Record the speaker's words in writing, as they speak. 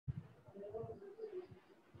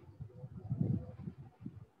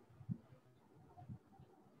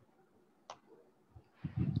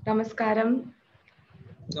Namaskaram.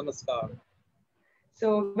 Namaskar.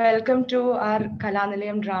 So, welcome to our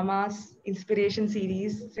Kalanilayam Dramas Inspiration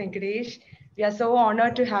Series, Venkatesh. We are so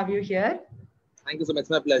honored to have you here. Thank you so much. It's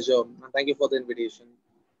my pleasure. And thank you for the invitation.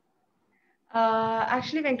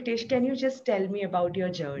 Actually, Venkatesh, can you just tell me about your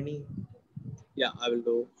journey? Yeah, I will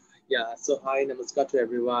do. Yeah, so hi, namaskar to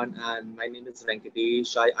everyone. And my name is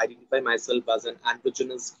Venkatesh. I identify myself as an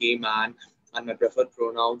androgynous gay man, and my preferred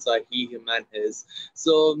pronouns are he, him, and his.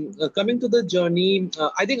 So, coming to the journey,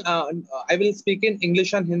 I think I will speak in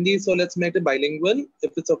English and Hindi. So, let's make it bilingual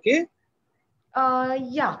if it's okay.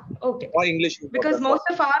 Yeah, okay. Or English you Because prefer. most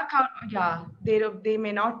of yeah, they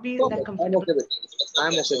may not be that Perfect. I'm comfortable. okay with it.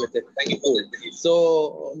 I'm okay with it. Thank you. Cool.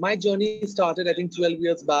 So my journey started, I think, 12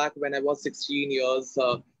 years back when I was 16 years.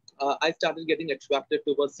 I started getting attracted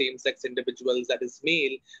towards same-sex individuals, that is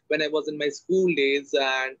male, when I was in my school days.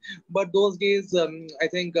 And but those days, I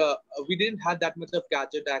think we didn't have that much of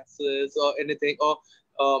gadget access or anything, or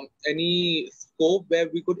any scope where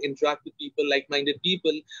we could interact with people, like-minded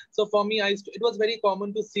people. So for me, it was very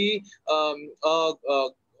common to see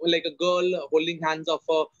like a girl holding hands of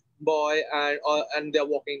a boy, and they're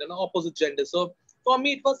walking in the opposite gender. So for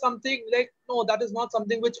me, it was something like, no, that is not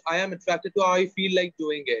something which I am attracted to, or I feel like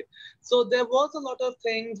doing it. So there was a lot of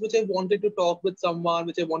things which I wanted to talk with someone,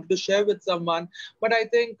 which I wanted to share with someone, but I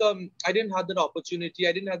think I didn't have that opportunity.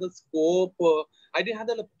 I didn't have the scope. I didn't have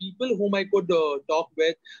the people whom I could talk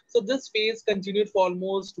with. So this phase continued for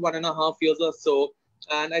almost 1.5 years or so.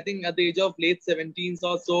 And I think at the age of late 17s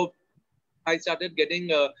or so, I started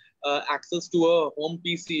getting access to a home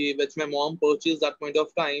PC, which my mom purchased at point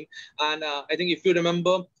of time. And I think if you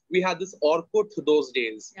remember, we had this Orkut those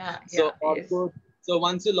days. So Yes. Orkut. So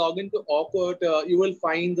once you log into Orkut, you will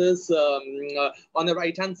find this on the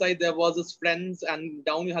right hand side there was this friends, and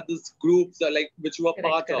down you had this groups like which you were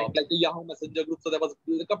part of, like the Yahoo Messenger group. So there was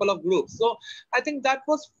a couple of groups. So I think that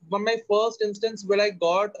was my first instance where I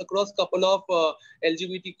got across a couple of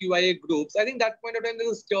LGBTQIA groups. I think that point of time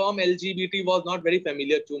this term LGBT was not very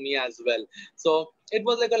familiar to me as well. So it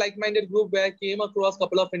was like a like-minded group where I came across a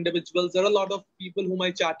couple of individuals. There are a lot of people whom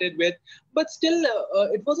I chatted with, but still,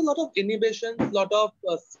 it was a lot of inhibitions, a lot of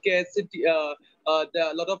scarcity, a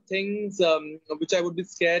lot of things which I would be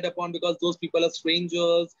scared upon because those people are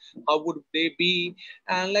strangers. How would they be?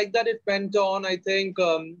 And like that, it went on. I think,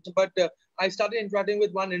 but. I started interacting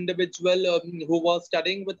with one individual who was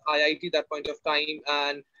studying with IIT that point of time,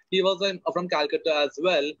 and he was from Calcutta as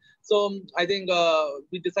well. So I think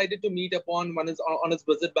we decided to meet upon on his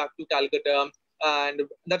visit back to Calcutta, and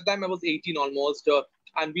that time I was 18 almost,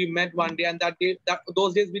 and we met one day. And that day,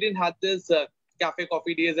 those days we didn't have this cafe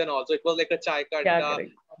coffee days and also it was like a chai kadda,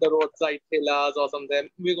 the roadside tellers or something.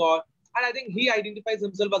 We got. And I think he identifies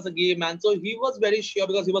himself as a gay man. So he was very sure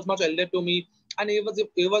because he was much elder to me, and he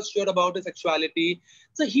was sure about his sexuality.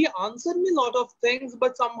 So he answered me a lot of things,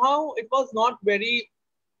 but somehow it was not very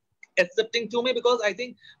accepting to me because I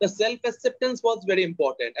think the self-acceptance was very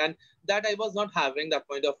important, and that I was not having that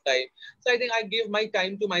point of time. So I think I gave my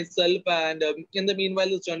time to myself, and in the meanwhile,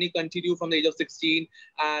 this journey continued from the age of 16,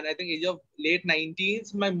 and I think age of late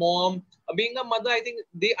 19s. My mom, being a mother, I think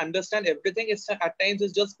they understand everything. It's at times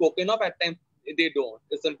it's just spoken of, at times they don't.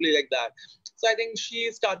 It's simply like that. So I think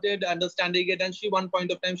she started understanding it, and she one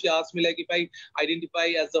point of time she asked me like if I identify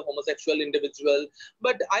as a homosexual individual,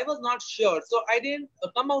 but I was not sure. So I didn't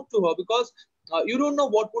come out to her because you don't know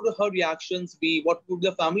what would her reactions be, what would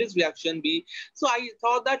the family's reaction be. So I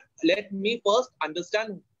thought that let me first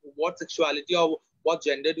understand what sexuality or what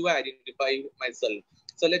gender do I identify myself.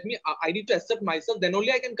 So let me, I need to accept myself, then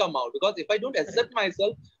only I can come out. Because if I don't accept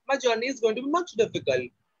myself, my journey is going to be much difficult.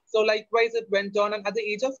 So likewise, it went on. And at the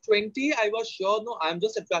age of 20, I was sure, no, I'm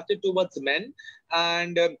just attracted towards men.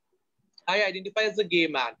 And I identify as a gay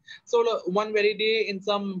man. So one very day, in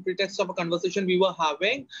some pretext of a conversation we were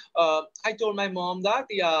having, I told my mom that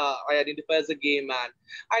yeah, I identify as a gay man.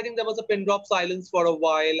 I think there was a pin drop silence for a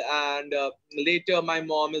while, and later my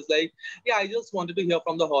mom is like, "Yeah, I just wanted to hear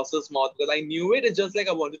from the horse's mouth because I knew it. It's just like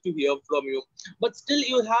I wanted to hear from you, but still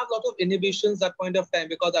you have a lot of inhibitions that point of time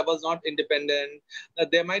because I was not independent.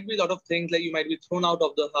 There might be a lot of things like you might be thrown out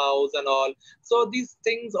of the house and all. So these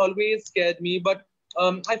things always scared me, but."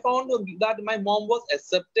 I found that my mom was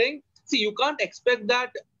accepting. See, you can't expect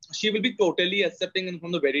that she will be totally accepting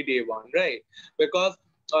from the very day one, right? Because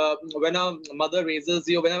when a mother raises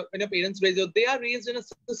you, when your parents raise you, they are raised in a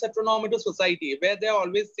heteronormative society where they are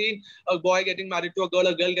always seen a boy getting married to a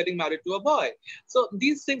girl getting married to a boy. So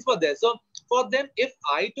these things were there. So for them,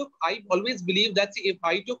 I always believe that if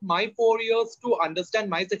I took my 4 years to understand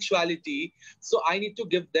my sexuality, so I need to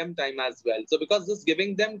give them time as well. So because this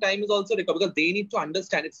giving them time is also required, because they need to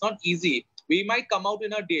understand it's not easy. We might come out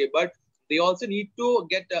in a day, but they also need to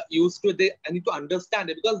get used to it. They need to understand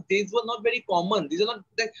it, because these were not very common.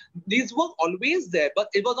 These were always there, but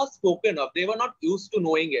it was not spoken of. They were not used to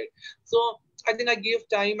knowing it. So I think I gave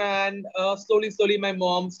time, and slowly, my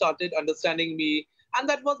mom started understanding me. And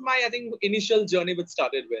that was my, I think, initial journey which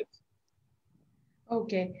started with.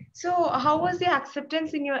 Okay. So how was the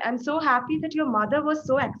acceptance in your, I'm so happy that your mother was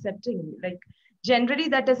so accepting. Like generally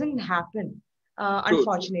that doesn't happen,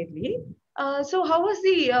 unfortunately. So how was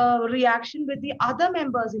the reaction with the other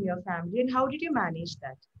members in your family, and how did you manage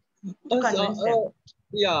that to convince them?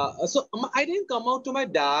 Yeah, so I didn't come out to my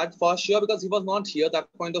dad for sure, because he was not here at that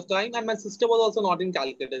point of time, and my sister was also not in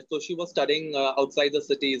Calcutta, so she was studying outside the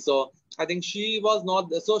city. So I think she was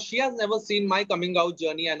not, so she has never seen my coming out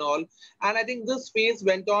journey and all. And I think this phase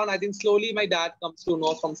went on. I think slowly my dad comes to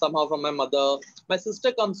know from my mother, my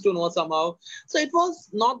sister comes to know somehow. So it was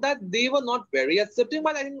not that they were not very accepting,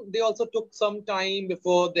 but I think they also took some time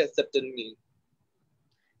before they accepted me.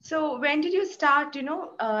 So when did you start,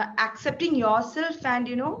 accepting yourself and,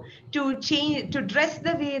 to change, to dress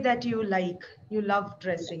the way that you like, you love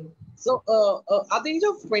dressing? So at the age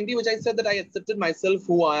of 20, which I said that I accepted myself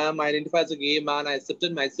who I am, I identify as a gay man, I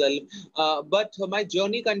accepted myself. But my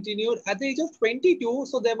journey continued at the age of 22.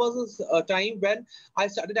 So there was this time when I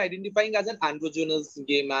started identifying as an androgynous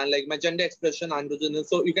gay man, like my gender expression androgynous.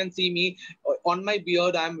 So you can see me on my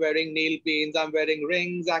beard, I'm wearing nail paints, I'm wearing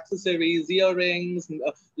rings, accessories, earrings,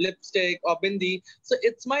 lipstick or bindi. So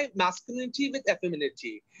it's my masculinity with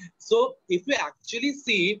effeminacy. So if you actually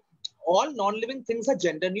see, all non-living things are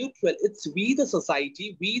gender neutral. It's we, the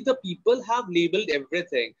society, we, the people, have labeled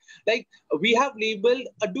everything. Like we have labeled,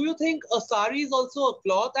 do you think a sari is also a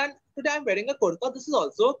cloth? And today I'm wearing a kurta. This is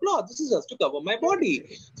also a cloth. This is just to cover my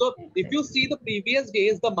body. So if you see the previous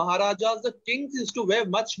days, the Maharajas, the kings used to wear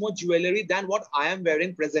much more jewelry than what I am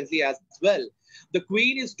wearing presently as well. The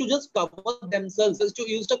queen is to just cover themselves, is to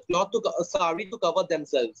use a cloth to a sari to cover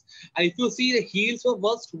themselves. And if you see, the heels were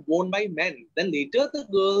first worn by men, then later the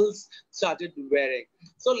girls started wearing.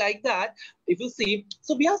 So like that, if you see,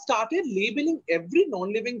 so we have started labeling every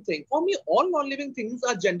non-living thing. For me, all non-living things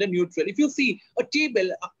are gender neutral. If you see a table,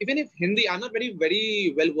 even if Hindi, I'm not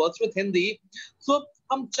very well versed with Hindi. So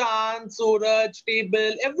chand, suraj,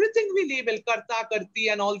 table, everything we label, karta,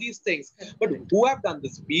 karti, and all these things. But who have done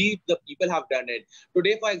this? We, the people, have done it.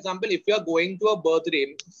 Today, for example, if you are going to a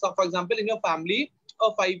birthday, so for example, in your family,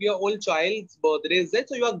 a 5-year-old child's birthday is there,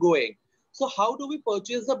 so you are going. So how do we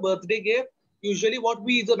purchase the birthday gift? Usually what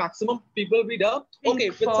the maximum people we do, okay,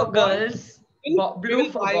 if it's a boy, girls,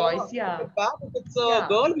 blue for buy boys, yeah. If it's a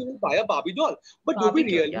girl, we will buy a Barbie doll. But Barbie do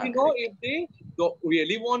we really doll, yeah, know correct. if they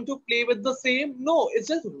really want to play with the same? No, it's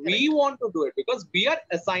just we want to do it because we are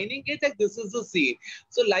assigning it like this is the same.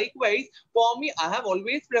 So likewise, for me, I have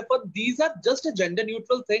always preferred these are just a gender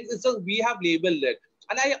neutral things. It's just we have labeled it.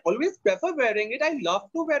 And I always prefer wearing it. I love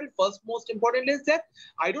to wear it. First, most important is that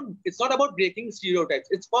it's not about breaking stereotypes.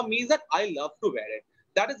 It's for me that I love to wear it.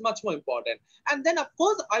 That is much more important. And then, of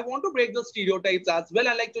course, I want to break the stereotypes as well.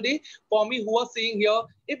 And like today, for me, who are seeing here,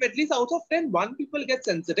 if at least out of 10, one people get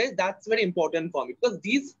sensitive, that's very important for me because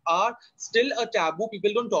these are still a taboo.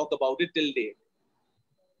 People don't talk about it till date.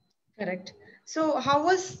 Correct. So how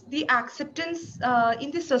was the acceptance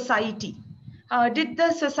in the society? Did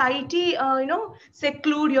the society,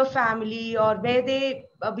 seclude your family, or were they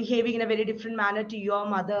behaving in a very different manner to your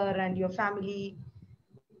mother and your family?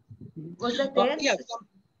 Was that there? Yeah.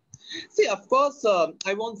 See, of course,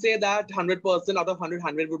 I won't say that 100% out of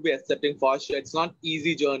 100 would be accepting for sure. It's not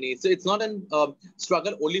easy journey. So it's not a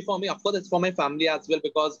struggle only for me. Of course, it's for my family as well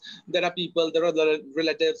because there are people, there are the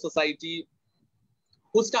relatives, society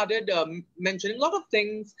who started mentioning a lot of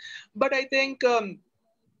things. But I think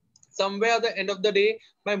somewhere at the end of the day,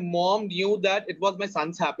 my mom knew that it was my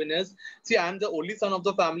son's happiness. See, I'm the only son of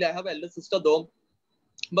the family. I have an elder sister though.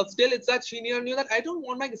 But still, it's that she knew that I don't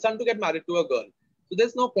want my son to get married to a girl. So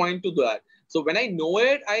there's no point to that. So when I know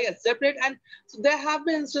it, I accept it. And so there have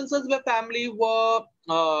been instances where family were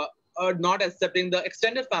not accepting the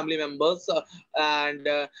extended family members. And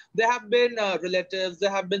there have been relatives,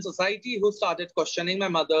 there have been society who started questioning my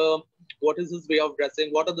mother. What is his way of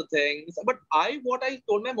dressing? What are the things? But what I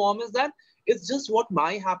told my mom is that It's just what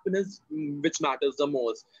my happiness which matters the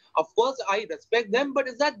most. Of course, I respect them, but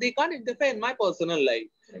is that they can't interfere in my personal life.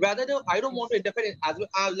 Whether I don't want to interfere in, as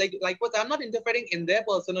likewise, I'm not interfering in their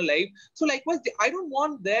personal life. So likewise, I don't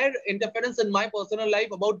want their interference in my personal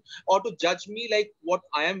life about or to judge me like what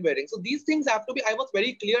I am wearing. So these things have to be. I was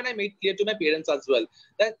very clear and I made clear to my parents as well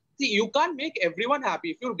that see, you can't make everyone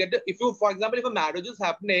happy. If you, for example, if a marriage is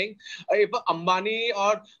happening, if Ambani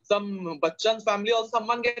or some Bachchan's family or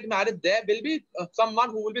someone get married, there will be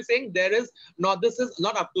someone who will be saying there is not, this is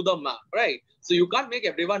not up to the man, right? So you can't make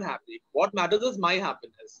everyone happy. What matters is my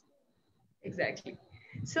happiness. Exactly.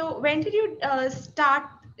 So when did you start?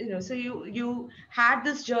 So you had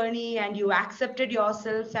this journey and you accepted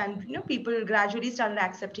yourself, and people gradually started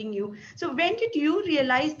accepting you. So when did you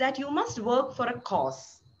realize that you must work for a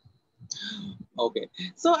cause? Okay.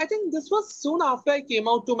 So I think this was soon after I came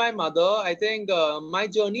out to my mother. I think my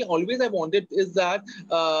journey always I wanted is that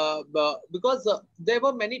because there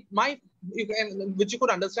were many, which you could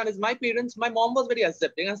understand is my parents, my mom was very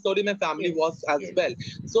accepting and slowly my family was as well.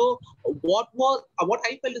 So what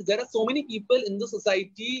I felt is there are so many people in the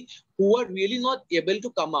society who are really not able to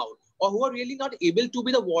come out or who are really not able to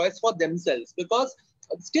be the voice for themselves because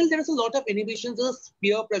still there is a lot of inhibitions, there's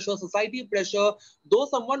peer pressure, society pressure. Though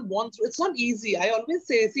someone wants, it's not easy. I always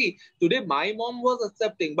say, see, today my mom was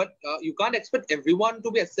accepting, but you can't expect everyone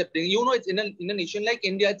to be accepting. It's in a nation like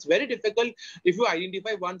India, it's very difficult if you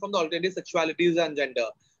identify one from the alternative sexualities and gender.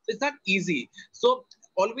 So it's not easy. So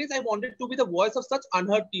always I wanted to be the voice of such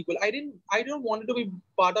unheard people. I don't want to be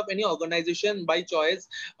part of any organization by choice.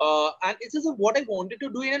 And it's just what I wanted to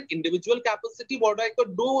do in an individual capacity. What I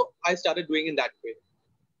could do, I started doing in that way.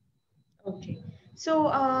 Okay. So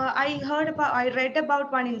I read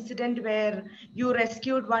about one incident where you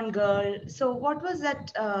rescued one girl. So what was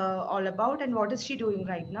that all about, and what is she doing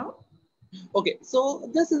right now? Okay, so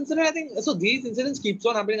this incident, I think, so these incidents keeps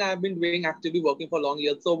on happening. I have been doing actively working for long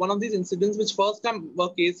years. So one of these incidents, which first time a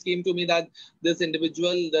case came to me that this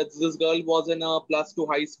girl was in a +2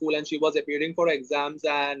 high school and she was appearing for exams,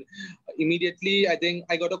 and immediately I think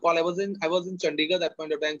I got a call. I was in Chandigarh at that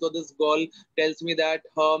point of time. So this girl tells me that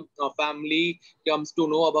her family comes to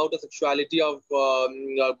know about the sexuality of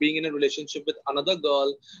being in a relationship with another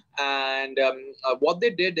girl, and what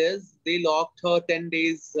they did is they locked her 10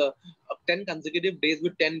 days. 10 consecutive days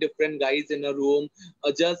with 10 different guys in a room,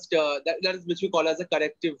 that is which we call as a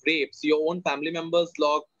corrective rape. So your own family members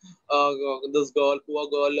lock this girl, poor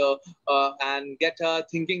girl, and get her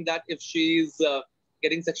thinking that if she's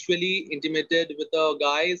getting sexually intimated with a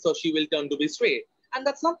guy, so she will turn to be straight. And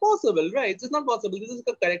that's not possible, right? It's not possible. This is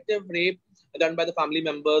a corrective rape done by the family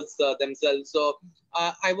members themselves. So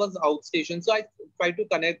I was outstation. So I tried to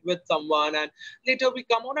connect with someone, and later we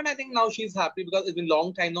come out, and I think now she's happy because it's been a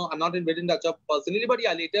long time now. I'm not in touch of personally, but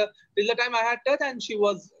yeah, later till the time I had touch, and she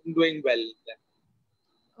was doing well then.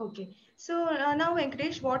 Okay. So now,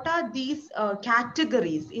 Venkatesh, what are these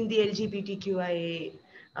categories in the LGBTQIA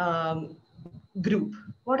group?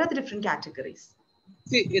 What are the different categories?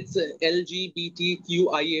 See, it's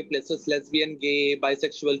LGBTQIA plus lesbian, gay,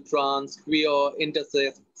 bisexual, trans, queer,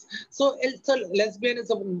 intersex. So lesbian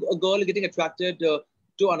is a girl getting attracted to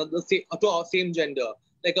to our same gender,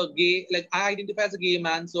 like a gay. Like I identify as a gay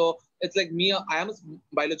man, so it's like me. I am a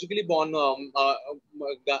biologically born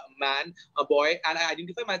man, a boy, and I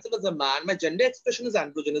identify myself as a man. My gender expression is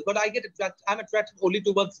androgynous, but I'm attracted only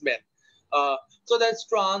towards men. So there's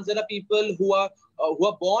trans. There are people who are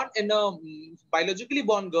born in a biologically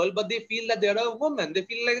born girl, but they feel that they're a woman. They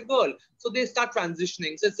feel like a girl, so they start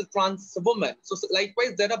transitioning. So it's a trans woman. So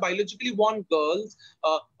likewise, there are biologically born girls,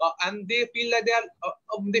 and they feel like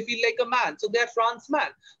they feel like a man. So they're trans man.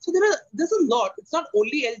 So there's a lot. It's not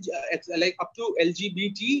only like up to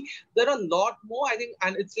LGBT. There are a lot more, I think,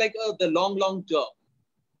 and it's like the long term.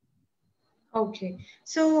 Okay.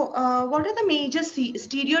 So, what are the major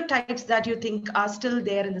stereotypes that you think are still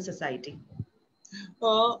there in the society?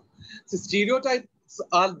 So stereotypes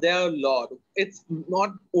are there a lot. It's not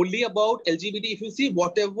only about LGBT. If you see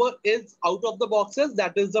whatever is out of the boxes,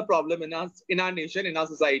 that is the problem in our nation, in our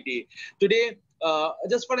society today.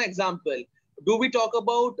 Just for an example, do we talk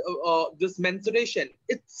about this menstruation?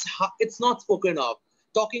 It's not spoken of.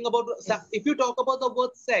 Talking about, if you talk about the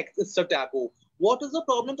word sex, it's a taboo. What is the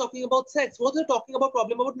problem talking about sex? What is the talking about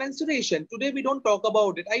problem about menstruation? Today we don't talk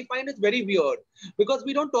about it. I find it very weird because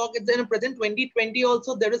we don't talk. It's in present 2020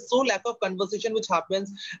 also there is so lack of conversation which happens,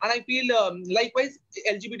 and I feel likewise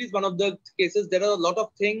LGBT is one of the cases. There are a lot of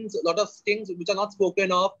things which are not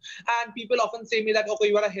spoken of, and people often say me that okay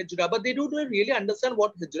you are a hijra, but they don't really understand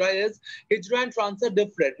what hijra is. Hijra and trans are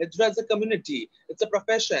different. Hijra is a community. It's a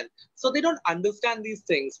profession. So they don't understand these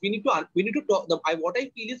things. We need to talk. What I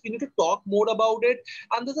feel is we need to talk more about it.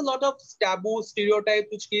 And there's a lot of taboo stereotypes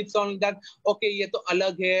which keeps on that. Okay, ye to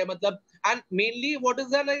alag hai. Matlab, and mainly what is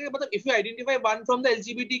that like? If you identify one from the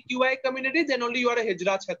LGBTQI community, then only you are a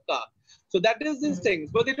hijra chakka. So that is these things,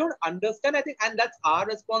 but they don't understand, I think, and that's our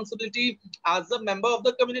responsibility as a member of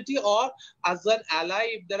the community or as an ally.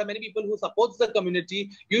 If there are many people who supports the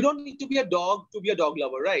community, you don't need to be a dog to be a dog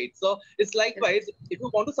lover, right? So it's likewise, if you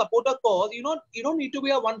want to support a cause, you don't need to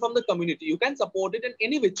be a one from the community. You can support it in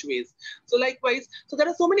any which ways. So likewise, so there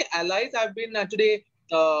are so many allies I've been today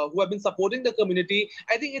who have been supporting the community.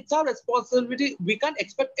 I think it's our responsibility. We can't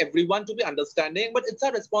expect everyone to be understanding, but it's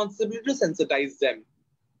our responsibility to sensitize them.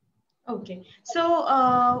 Okay.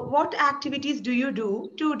 So what activities do you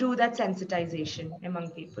do to do that sensitization among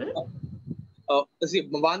people? See,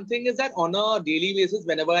 one thing is that on a daily basis,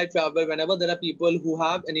 whenever I travel, whenever there are people who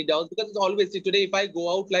have any doubts, because it's always, see, today, if I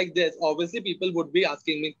go out like this, obviously people would be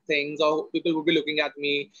asking me things or people would be looking at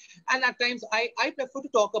me. And at times, I prefer to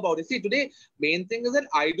talk about it. See, today, main thing is that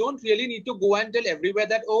I don't really need to go and tell everywhere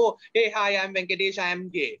that, oh, hey, hi, I'm Venkatesh, I am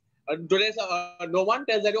gay. Today, no one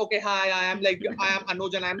tells that, okay, hi, I am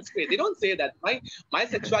Anuj and I am straight. They don't say that. My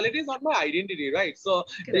sexuality is not my identity, right? So,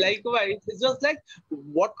 likewise, it's just like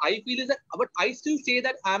what I feel is that, but I still say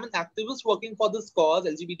that I'm an activist working for this cause,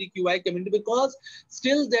 LGBTQI community, because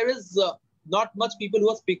still there is not much people who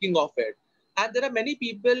are speaking of it. And there are many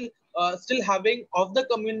people still having of the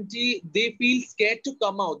community, they feel scared to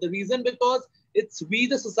come out. The reason because it's we,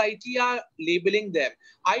 the society, are labeling them.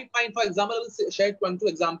 I find, for example, I will share 2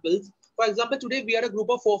 examples. For example, today we are a group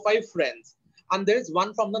of 4 or 5 friends, and there is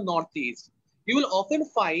one from the Northeast. You will often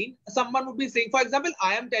find someone would be saying, for example,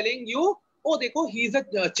 I am telling you, oh, dekho, he's a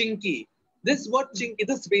chinky. This word chinky,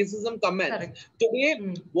 this racism comment.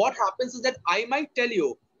 Today, what happens is that I might tell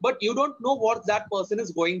you, but you don't know what that person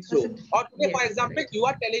is going through. Or today, for example, you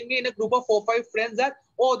are telling me in a group of 4 or 5 friends that,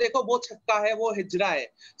 oh, dekho, wo chakka hai, wo hijra hai.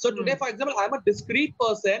 So today, for example, I'm a discreet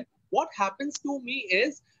person. What happens to me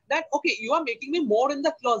is that, okay, you are making me more in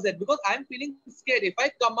the closet because I'm feeling scared. If I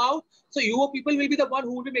come out, so you people will be the one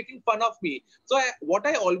who will be making fun of me. So what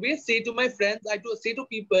I always say to my friends, I say to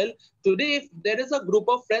people, today, if there is a group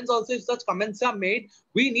of friends also, if such comments are made,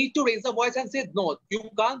 we need to raise a voice and say, no, you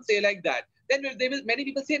can't say like that. Then many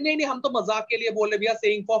people say, nahi, hum to mazak ke liye bol rahe, we are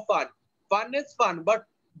saying for fun. Fun is fun, but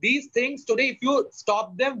these things today, if you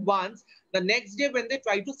stop them once, the next day when they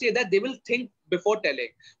try to say that, they will think before telling.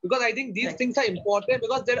 Because I think these things are important,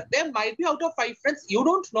 because there might be out of 5 friends, you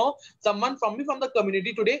don't know someone from the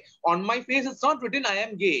community today. On my face, it's not written I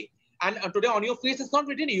am gay. And today on your face, it's not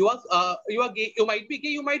written you are gay. You might be gay,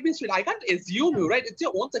 you might be straight. I can't assume you, right? It's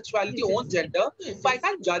your own sexuality, own gender. So I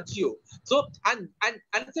can't judge you. So and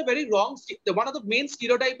it's a very wrong. One of the main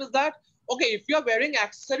stereotype is that, okay, if you are wearing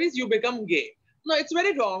accessories, you become gay. No, it's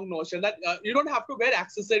very wrong notion that you don't have to wear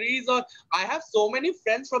accessories. Or I have so many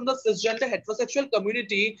friends from the cisgender heterosexual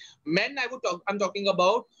community, men I'm talking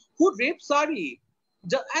about, who rape sari.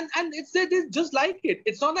 And it's just like it.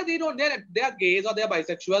 It's not that they are gays or they're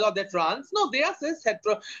bisexual or they're trans. No, they are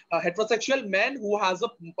heterosexual men who has a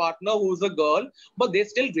partner who's a girl, but they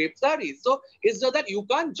still rape saris. So it's just that you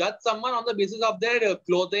can't judge someone on the basis of their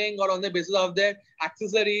clothing or on the basis of their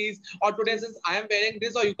accessories. Or today, since I am wearing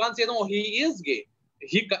this, or you can't say no, he is gay.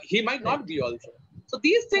 He might not be also. So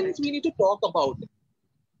these things we need to talk about.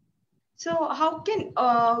 So how can,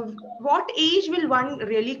 what age will one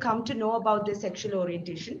really come to know about their sexual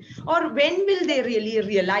orientation, or when will they really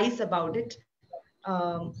realize about it?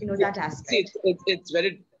 That aspect. See, it's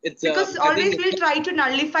very, because always we'll try to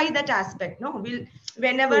nullify that aspect. No,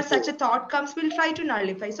 whenever such a thought comes, we'll try to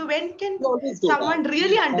nullify. So when can someone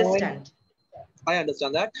really understand? I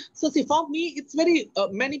understand that. So see, for me, it's very,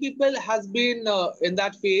 many people has been in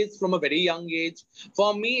that phase from a very young age.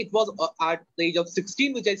 For me, it was at the age of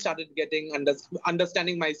 16, which I started getting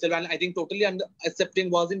understanding myself. And I think totally accepting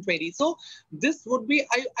was in 20. So this would be,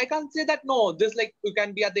 I can't say that, no, this like you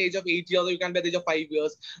can be at the age of 8 years or you can be at the age of 5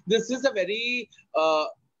 years. This is a very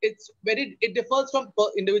it differs from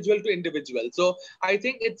individual to individual. So I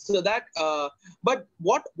think it's that but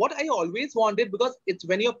what I always wanted, because it's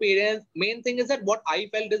when your parents, main thing is that what I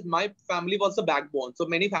felt is my family was the backbone, so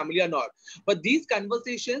many family are not, but these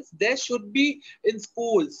conversations there should be in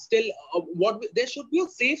schools still. There should be a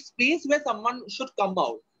safe space where someone should come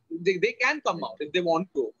out. They can come out if they want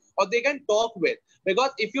to, or they can talk with,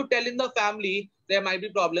 because if you tell in the family there might be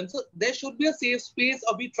problems. So there should be a safe space,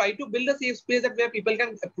 or we try to build a safe space that where people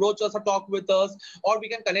can approach us or talk with us, or we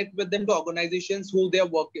can connect with them to organizations who are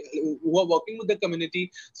working with the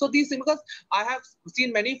community. So these things, because I have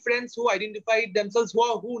seen many friends who identified themselves,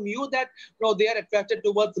 who knew that they are attracted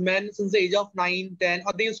towards men since the age of 9, 10,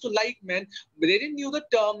 or they used to like men. But they didn't knew the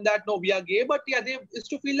term that no, we are gay, but yeah, they used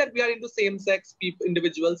to feel that we are into same-sex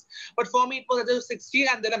individuals. But for me, it was at the age of 16,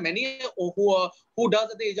 and there are many who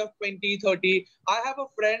does at the age of 20, 30. I have a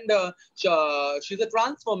friend, she's a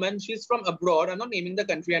trans woman. She's from abroad. I'm not naming the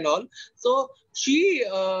country and all. So she's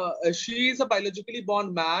a biologically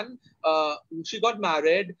born man. She got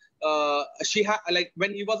married. She had, like,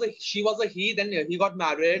 when she was a he, then he got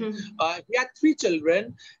married. He had 3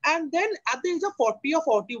 children, and then at the age of 40 or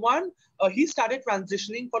 41, he started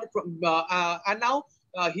transitioning and now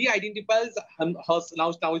he identifies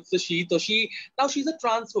now it's a she. So now she's a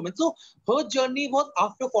trans woman. So her journey was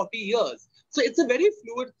after 40 years. So it's a very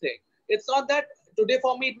fluid thing. It's not that today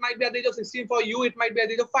for me it might be at the age of 16, for you it might be at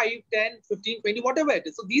the age of 5, 10, 15, 20, whatever it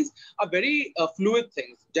is. So these are very fluid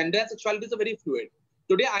things. Gender and sexuality is a very fluid.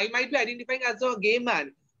 Today I might be identifying as a gay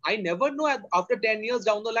man. I never know, after 10 years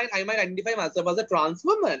down the line I might identify myself as a trans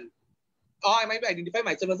woman, or I might identify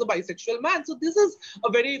myself as a bisexual man. So this is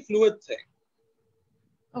a very fluid thing.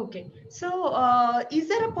 Okay, so is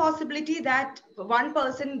there a possibility that one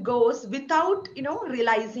person goes without,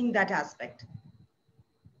 realizing that aspect?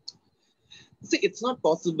 See, it's not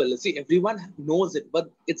possible. See, everyone knows it, but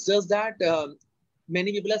it's just that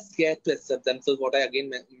many people are scared to accept themselves, what I again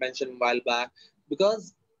mentioned a while back,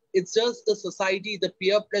 because it's just the society, the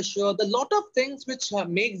peer pressure, the lot of things which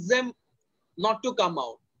makes them not to come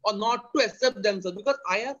out or not to accept themselves. Because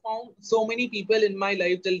I have found so many people in my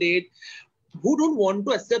life till date who don't want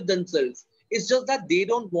to accept themselves. It's just that they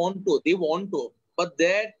don't want to. They want to, but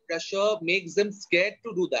their pressure makes them scared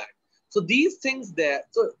to do that. So these things there.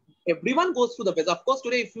 So everyone goes through the phase. Of course,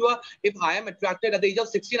 today if I am attracted at the age of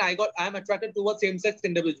 16, I am attracted towards same-sex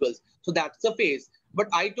individuals. So that's a phase. But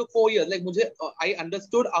I took 4 years. Like I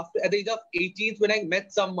understood at the age of 18 when I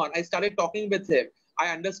met someone. I started talking with him. I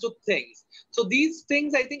understood things. So these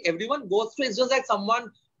things I think everyone goes through. It's just like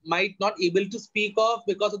someone might not able to speak of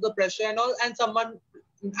because of the pressure and all, and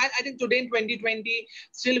I think today in 2020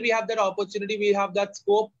 still we have that opportunity, we have that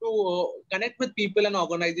scope to connect with people and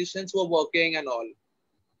organizations who are working and all.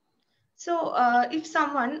 So if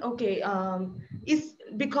someone is,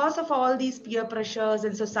 because of all these peer pressures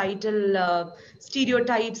and societal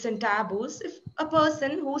stereotypes and taboos, if a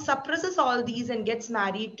person who suppresses all these and gets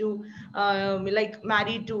married to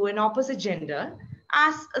an opposite gender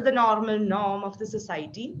as the normal norm of the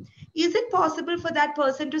society, is it possible for that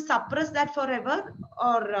person to suppress that forever,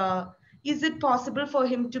 or is it possible for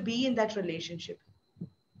him to be in that relationship?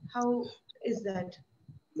 How is that?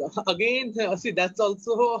 Again, see, that's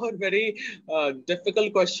also a very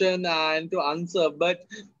difficult question and to answer, but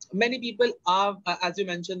many people are, as you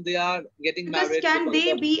mentioned, they are getting married. Can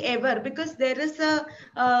they be ever? Because there is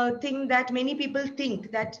a thing that many people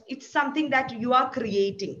think that it's something that you are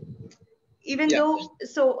creating. Even though,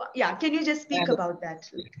 can you just speak about that?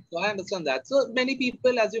 So I understand that. So many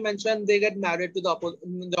people, as you mentioned, they get married to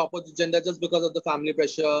the opposite gender just because of the family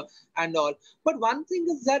pressure and all. But one thing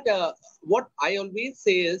is that what I always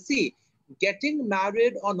say is, see, getting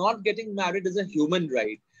married or not getting married is a human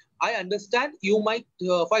right. I understand you might,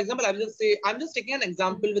 for example, I will just say, I'm just taking an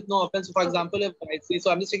example with no offense. So for example, if Gayatri,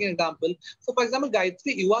 so I'm just taking an example. So for example,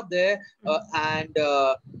 Gayatri, you are there and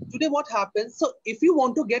today what happens? So if you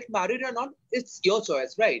want to get married or not, it's your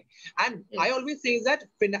choice, right? And I always say that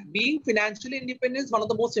being financially independent is one of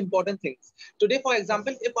the most important things. Today, for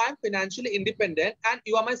example, if I'm financially independent and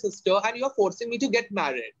you are my sister and you are forcing me to get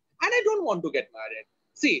married and I don't want to get married.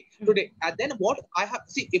 See, today, and then what I have,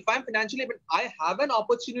 see, if I'm financially, I have an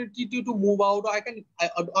opportunity to move out,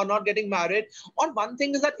 or not getting married. Or one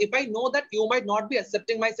thing is that if I know that you might not be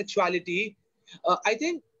accepting my sexuality, I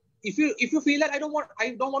think if you feel that I don't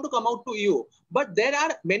want to come out to you, but there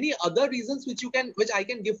are many other reasons which I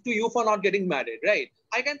can give to you for not getting married, right?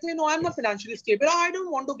 I can say, no, I'm not financially stable. I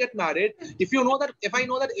don't want to get married. If I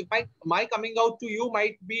know that my coming out to you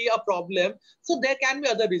might be a problem, so there can be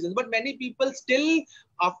other reasons. But many people still,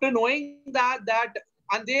 after knowing that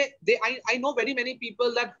and I know very many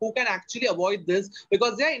people that who can actually avoid this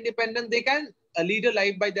because they are independent, they can lead a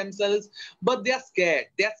life by themselves, but they are scared.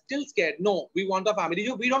 They are still scared. No, we want a family.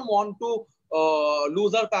 We don't want to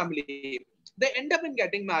lose our family. They end up in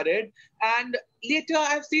getting married, and later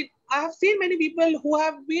I have seen many people who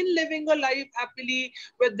have been living a life happily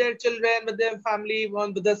with their children, with their family,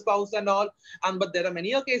 with their spouse and all. And but there are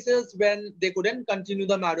many cases when they couldn't continue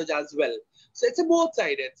the marriage as well. So it's a both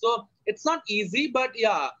sided. So it's not easy, but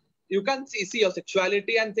yeah, you can see your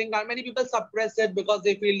sexuality and think. And many people suppress it because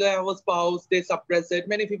they feel they have a spouse. They suppress it.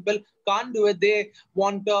 Many people can't do it. They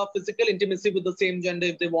want physical intimacy with the same gender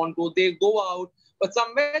if they want to. They go out. But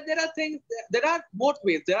somewhere there are things, there are both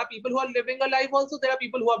ways. There are people who are living a life also. There are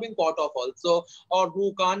people who are being caught off also, or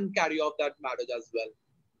who can't carry off that marriage as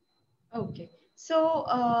well. Okay. So,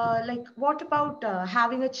 like, what about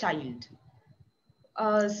having a child?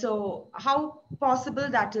 So how possible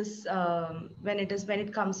that is when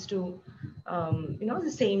it comes to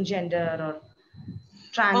the same gender or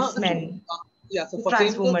trans See, men, yeah, so for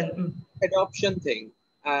trans same sex woman. adoption thing,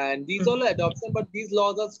 and these Mm, all are adoption, but these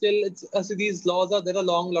laws are still. It's see, these laws are there are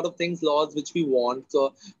long lot of things laws which we want.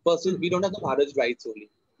 So first, mm, we don't have the marriage rights only.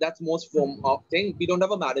 That's most mm, form of thing. We don't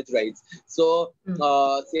have a marriage rights. So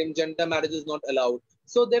mm. same gender marriage is not allowed.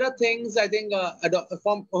 So there are things I think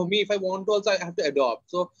for me, if I want to also I have to adopt.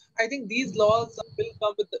 So I think these laws will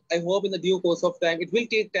come with. I hope in the due course of time. It will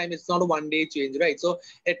take time. It's not a one day change, right? So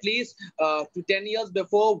at least to 10 years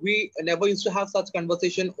before, we never used to have such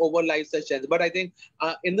conversation over live sessions. But I think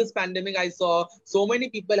in this pandemic, I saw so many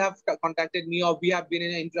people have contacted me, or we have been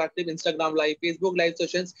in interactive Instagram live, Facebook live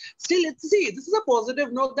sessions. Still, see, this is a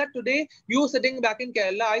positive note that today you sitting back in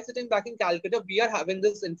Kerala, I sitting back in Calcutta, we are having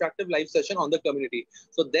this interactive live session on the community.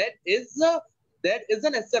 So there is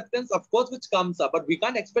an acceptance, of course, which comes up, but we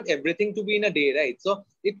can't expect everything to be in a day, right? So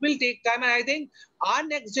it will take time, and I think our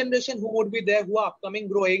next generation who would be there, who are upcoming,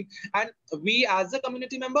 growing, and we as a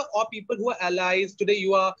community member or people who are allies today,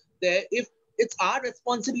 you are there. If it's our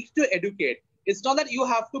responsibility to educate, it's not that you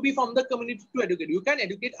have to be from the community to educate. You can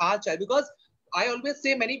educate our child because I always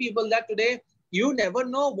say many people that today you never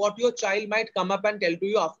know what your child might come up and tell to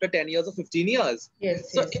you after 10 years or 15 years.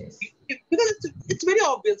 Yes, So yes, yes. because it's very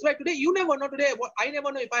obvious, right? Today you never know. Today I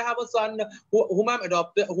never know if I have a son whom I'm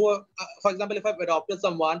adopted. For example, if I've adopted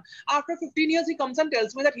someone, after 15 years he comes and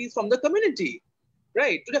tells me that he's from the community.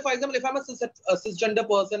 Right. Today, for example, if I'm a cisgender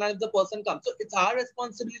person and if the person comes, so it's our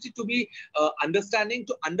responsibility to be understanding,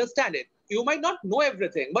 to understand it. You might not know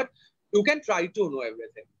everything, but you can try to know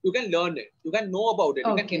everything. You can learn it. You can know about it.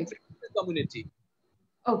 You can Okay. interact with the community.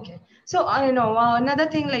 Okay. So, another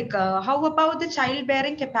thing like, how about the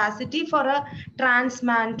childbearing capacity for a trans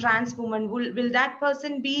man, trans woman? Will that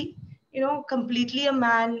person be, completely a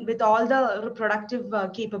man with all the reproductive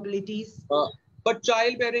capabilities? Uh, but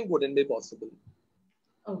childbearing wouldn't be possible.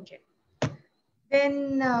 Okay.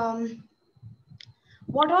 Then,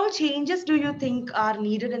 what all changes do you think are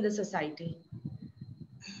needed in the society?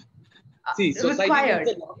 See, society needs a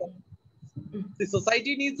Required. lot of Mm, the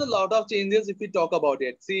society needs a lot of changes if we talk about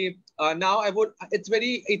it. See, now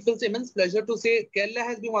it feels immense pleasure to say Kerala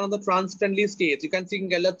has been one of the trans-friendly states. You can see in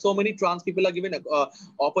Kerala, so many trans people are given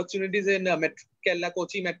opportunities in Kerala,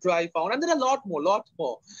 Kochi Metro, I found, and there are a lot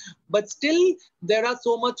more. But still, there are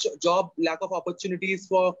so much lack of opportunities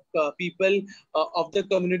for people of the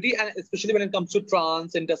community, and especially when it comes to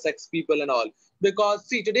trans, intersex people and all. Because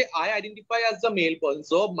see, today I identify as a male person,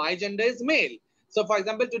 so my gender is male. So, for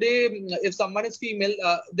example, today, if someone is female,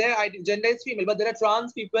 their gender is female, but there are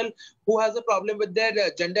trans people who has a problem with their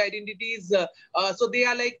gender identities. So they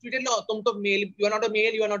are like treated, no, tum to male, you are not a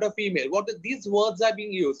male, you are not a female. These words are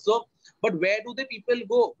being used. So, but where do the people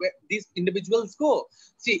go? Where these individuals go?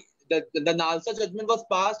 See, the NALSA judgment was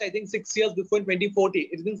passed, I think, 6 years before in 2040.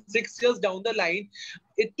 It's been 6 years down the line.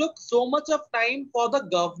 It took so much of time for the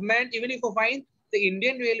government, even if you find the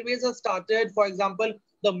Indian Railways have started, for example,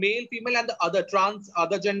 the male, female, and the other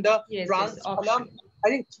other gender, yes, yes, trans column, option. I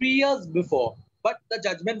think 3 years before. But the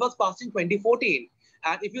judgment was passed in 2014.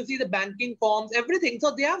 And if you see the banking forms, everything,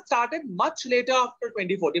 so they have started much later after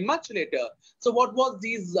 2014, much later. So what was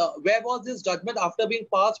where was this judgment after being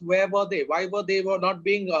passed? Where were they? Why were not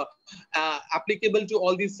being applicable to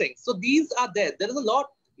all these things? So these are there. There is a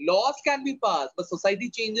lot. Laws can be passed, but society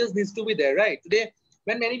changes needs to be there, right? Today,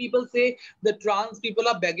 when many people say the trans people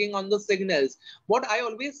are begging on the signals, what I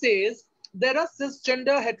always say is there are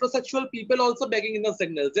cisgender heterosexual people also begging in the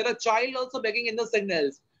signals. There are child also begging in the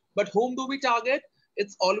signals. But whom do we target?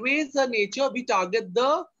 It's always a nature. We target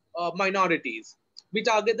the minorities. We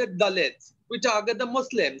target the Dalits. We target the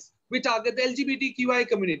Muslims. We target the LGBTQI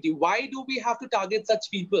community. Why do we have to target such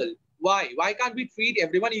people? Why can't we treat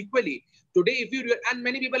everyone equally? Today, if you, and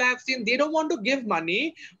many people I have seen, they don't want to give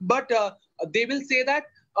money, but they will say that,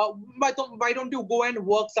 why don't you go and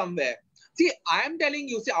work somewhere? See, I am telling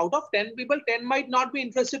you, see, out of 10 people, 10 might not be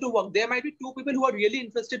interested to work. There might be 2 people who are really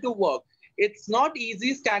interested to work. It's not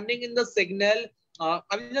easy standing in the signal. I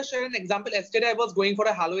will just share an example. Yesterday, I was going for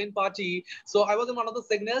a Halloween party. So I was in one of the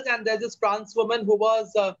signals, and there's this trans woman who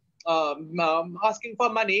was asking for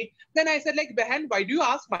money. Then I said, like, Behan, why do you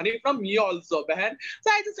ask money from me also, Behan?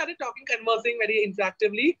 So I just started talking, conversing very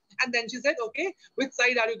interactively. And then she said, okay, which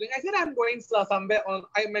side are you going? I said, I'm going somewhere on,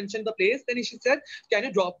 I mentioned the place. Then she said, can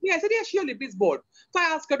you drop me? I said, yeah, surely, please board. So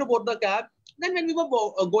I asked her to board the cab. Then when we were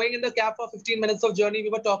going in the cab for 15 minutes of journey, we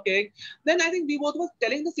were talking. Then I think we both were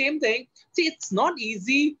telling the same thing. See, it's not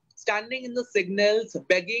easy standing in the signals,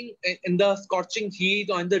 begging in the scorching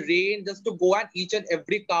heat or in the rain just to go at each and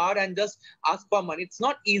every car and just ask for money. It's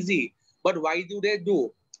not easy. But why do?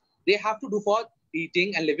 They have to do for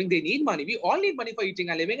eating and living. They need money. We all need money for eating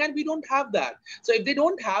and living, and we don't have that. So if they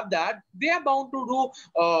don't have that, they are bound to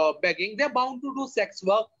do begging. They're bound to do sex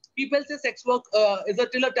work. People say sex work is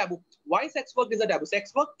still a taboo. Why sex work is a taboo?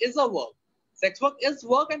 Sex work is a work. Sex work is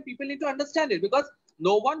work, and people need to understand it, because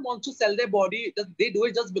no one wants to sell their body. They do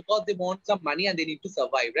it just because they want some money and they need to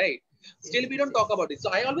survive, right? Still, we don't talk about it. So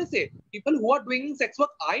I always say, people who are doing sex work,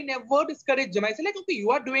 I never discourage them. I say, like, okay, you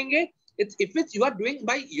are doing it. If you are doing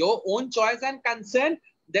by your own choice and consent,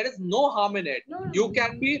 there is no harm in it. You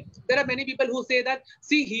can be. There are many people who say that,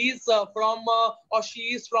 see, he's from or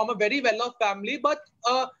she is from a very well-off family, but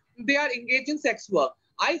they are engaged in sex work.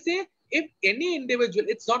 I say, if any individual,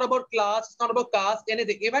 it's not about class, it's not about caste,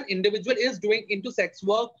 anything. If an individual is doing into sex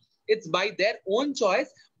work, it's by their own choice.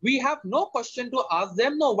 We have no question to ask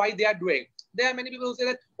them, no, why they are doing. There are many people who say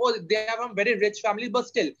that, oh, they are from very rich families, but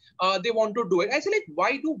still they want to do it. I say, like,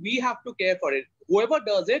 why do we have to care for it? Whoever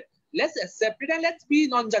does it, let's accept it and let's be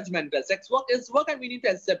non-judgmental. Sex work is work and we need to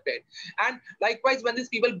accept it. And likewise, when these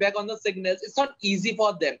people beg on the signals, it's not easy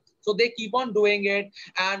for them. So they keep on doing it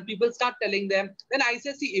and people start telling them. Then I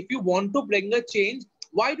say, see, if you want to bring a change,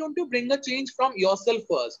 why don't you bring a change from yourself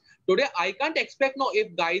first? Today, I can't expect, no,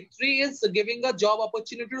 if Gayathri is giving a job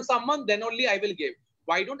opportunity to someone, then only I will give.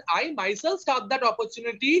 Why don't I myself start that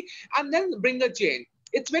opportunity and then bring a change?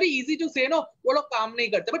 It's very easy to say, no,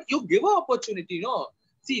 but you give an opportunity, no.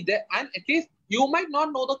 See, there, and at least you might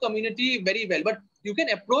not know the community very well, but you can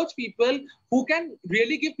approach people who can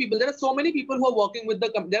really give people. There are so many people who are working with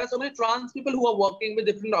there are so many trans people who are working with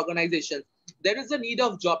different organizations. There is a need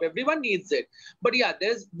of job. Everyone needs it. But yeah,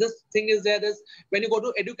 there's this thing is there. When you go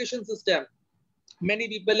to education system, many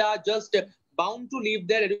people are just bound to leave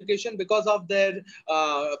their education because of their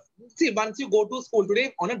see, once you go to school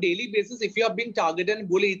today on a daily basis, if you are being targeted and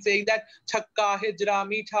bullied, saying that chakka, hijra,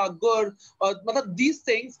 meetha, gur, these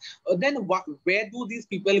things, then where do these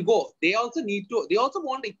people go? They also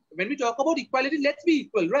want, when we talk about equality, let's be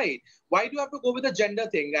equal, right? Why do you have to go with the gender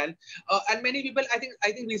thing? And many people, I think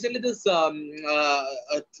recently there's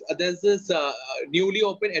this newly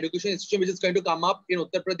open education institution which is going to come up in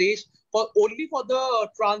Uttar Pradesh only for the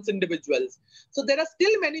trans individuals. So there are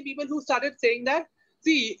still many people who started saying that,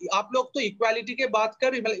 see, आप लोग तो equality के बात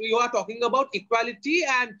कर, you are talking about equality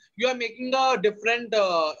and you are making a different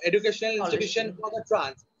educational institution for the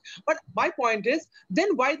trans. But my point is,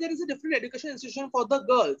 then why there is a different education institution for the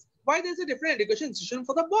girls? Why there is a different education institution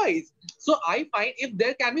for the boys? So I find, if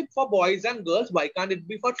there can be for boys and girls, why can't it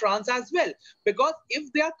be for trans as well? Because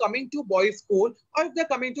if they are coming to boys' school or if they are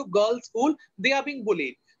coming to girls' school, they are being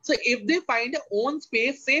bullied. So if they find their own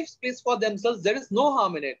space, safe space for themselves, there is no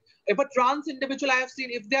harm in it. If a trans individual I have seen,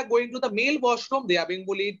 if they are going to the male washroom, they are being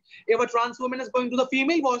bullied. If a trans woman is going to the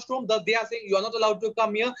female washroom, they are saying, you are not allowed to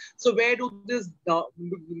come here. So where do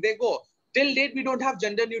they go? Till date, we don't have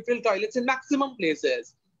gender neutral toilets in maximum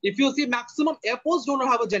places. If you see, maximum airports do not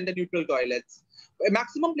have a gender neutral toilets.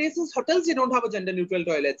 Maximum places, hotels, they don't have a gender neutral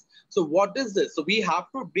toilets. So what is this? So we have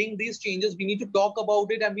to bring these changes. We need to talk about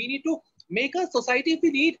it and we need to make a society. If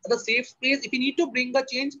we need the safe space, if we need to bring a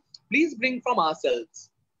change, please bring from ourselves.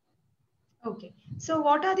 Okay. So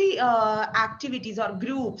what are the activities or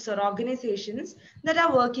groups or organizations that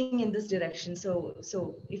are working in this direction?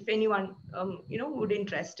 So if anyone, would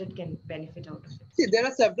interested can benefit out of it. See, there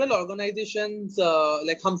are several organizations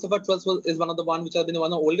like Humsafar Trust is one of the one which have been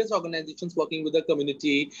one of the oldest organizations working with the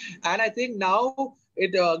community. And I think now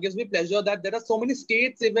it gives me pleasure that there are so many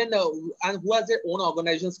states even and who has their own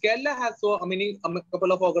organizations. Kerala has a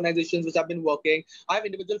couple of organizations which have been working. I have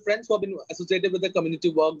individual friends who have been associated with the community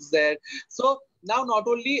works there. So now not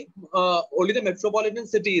only the metropolitan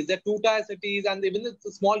cities, the two-tier cities, and even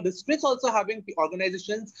the small districts also having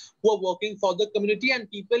organizations who are working for the community, and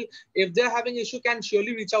people, if they're having issue, can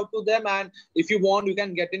surely reach out to them. And if you want, you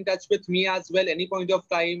can get in touch with me as well any point of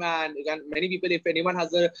time. And many people, if anyone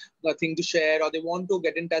has a thing to share or they want to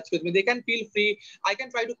get in touch with me, they can feel free. I can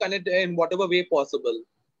try to connect in whatever way possible.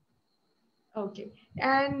 Okay.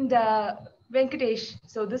 And Venkatesh,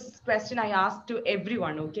 so this question I asked to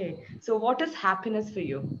everyone, okay? So what is happiness for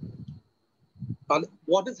you?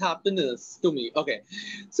 What is happiness to me? Okay.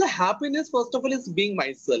 So happiness, first of all, is being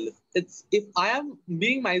myself. It's if I am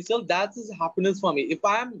being myself, that is happiness for me. If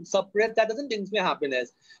I am separate, that doesn't bring me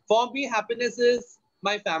happiness. For me, happiness is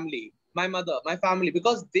my family, my mother, my family,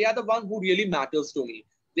 because they are the one who really matters to me.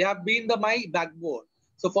 They have been my backbone.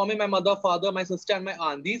 So for me, my mother, father, my sister, and my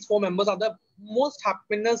aunt, these four members are the most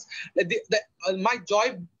happiness. My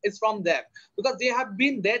joy is from them because they have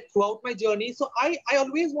been there throughout my journey. So I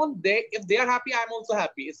always want if they are happy, I'm also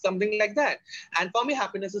happy. It's something like that. And for me,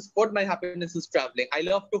 happiness is food. My happiness is traveling. I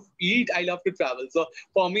love to eat. I love to travel. So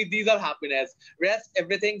for me, these are happiness. Rest,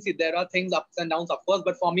 everything. See, there are things ups and downs, of course,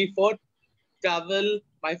 but for me, food, travel,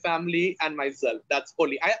 my family, and myself. That's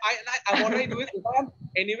only. What I do is if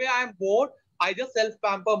I am bored, I just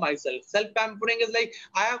self-pamper myself. Self-pampering is like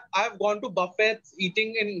I have gone to buffets,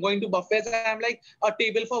 eating and going to buffets, and I'm like a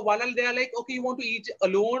table for one, and they're like, okay, you want to eat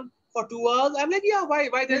alone for 2 hours? I'm like, yeah, why?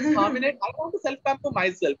 Why there's harm in it? I want to self-pamper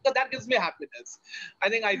myself because that gives me happiness. I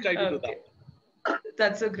think I try to do that.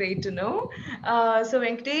 That's so great to know. So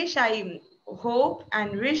Venkatesh, I hope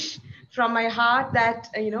and wish from my heart that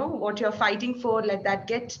what you're fighting for, let that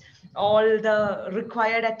get all the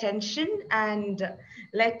required attention, and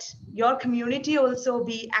let your community also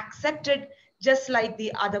be accepted just like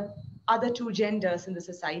the other two genders in the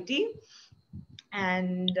society.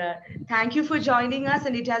 And thank you for joining us,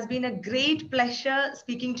 and it has been a great pleasure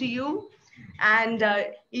speaking to you, and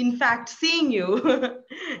in fact seeing you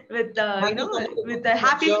with with a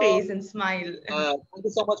happy face and smile. Thank you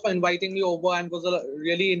so much for inviting me over, and it was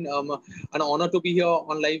really an honor to be here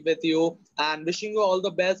on live with you, and wishing you all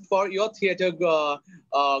the best for your theater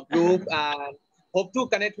group, and hope to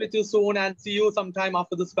connect with you soon and see you sometime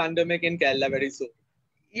after this pandemic in Kerala very soon.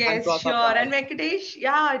 Yes, sure. And Venkatesh,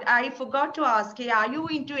 yeah, I forgot to ask, hey, are you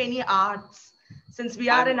into any arts? Since we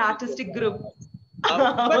are an artistic group.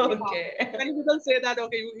 But okay. Many people say that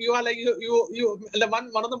you are like you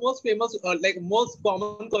one of the most famous most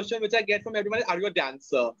common question which I get from everyone is, are you a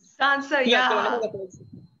dancer? Dancer, yeah.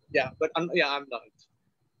 Yeah, but yeah, I'm not.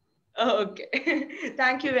 Okay.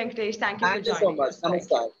 Thank you, Venkatesh. Thank you for joining us. Thank you so much.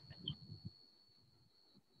 Namaskar.